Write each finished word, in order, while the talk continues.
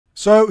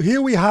So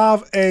here we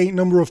have a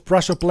number of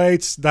pressure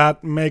plates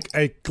that make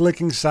a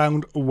clicking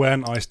sound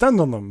when I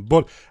stand on them.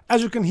 But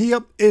as you can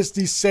hear, it's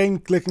the same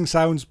clicking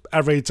sounds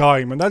every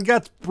time, and that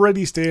gets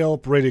pretty stale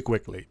pretty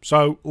quickly.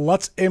 So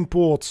let's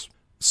import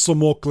some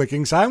more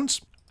clicking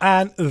sounds,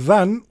 and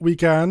then we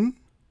can,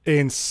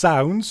 in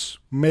sounds,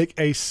 make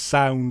a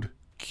sound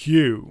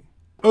cue.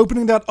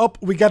 Opening that up,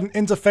 we get an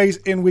interface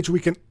in which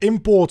we can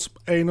import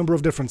a number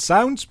of different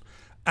sounds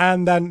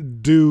and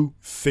then do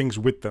things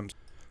with them.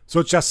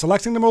 So just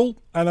selecting them all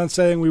and then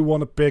saying we want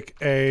to pick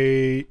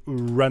a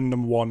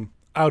random one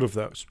out of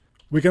those.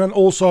 We can then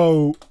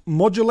also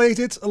modulate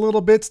it a little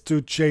bit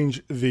to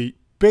change the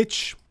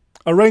pitch.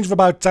 A range of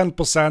about 10%,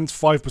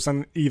 5%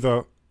 in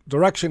either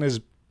direction is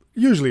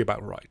usually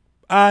about right.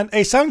 And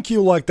a sound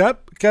cue like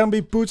that can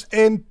be put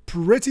in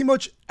pretty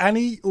much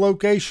any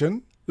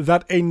location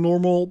that a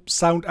normal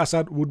sound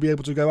asset would be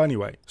able to go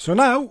anyway. So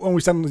now, when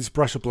we stand on these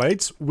pressure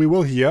plates, we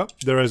will hear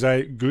there is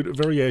a good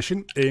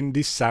variation in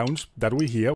the sounds that we hear